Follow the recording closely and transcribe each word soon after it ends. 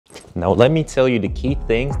Now let me tell you the key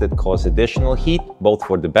things that cause additional heat both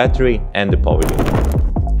for the battery and the power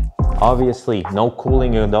unit. Obviously, no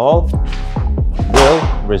cooling at all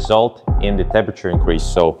will result in the temperature increase,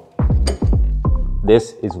 so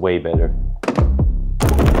this is way better.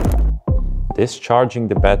 Discharging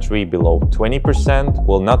the battery below 20%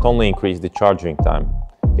 will not only increase the charging time,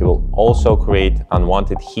 it will also create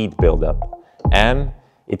unwanted heat buildup, and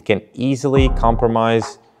it can easily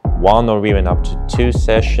compromise 1 or even up to 2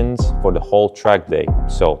 sessions for the whole track day,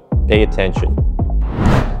 so pay attention.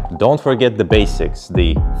 Don't forget the basics.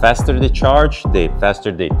 The faster the charge, the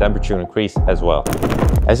faster the temperature increase as well.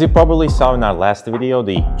 As you probably saw in our last video,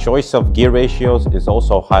 the choice of gear ratios is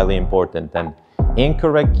also highly important, and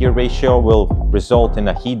incorrect gear ratio will result in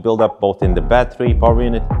a heat buildup both in the battery, power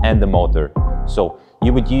unit and the motor. So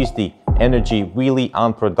you would use the energy really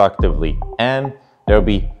unproductively, and there will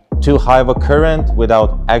be too high of a current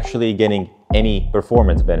without actually getting any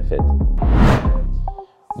performance benefit.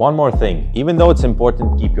 One more thing, even though it's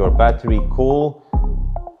important to keep your battery cool,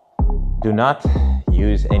 do not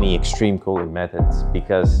use any extreme cooling methods,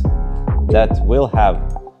 because that will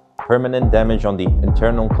have permanent damage on the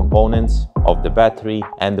internal components of the battery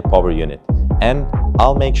and the power unit. And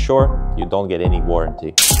I'll make sure you don't get any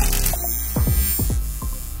warranty.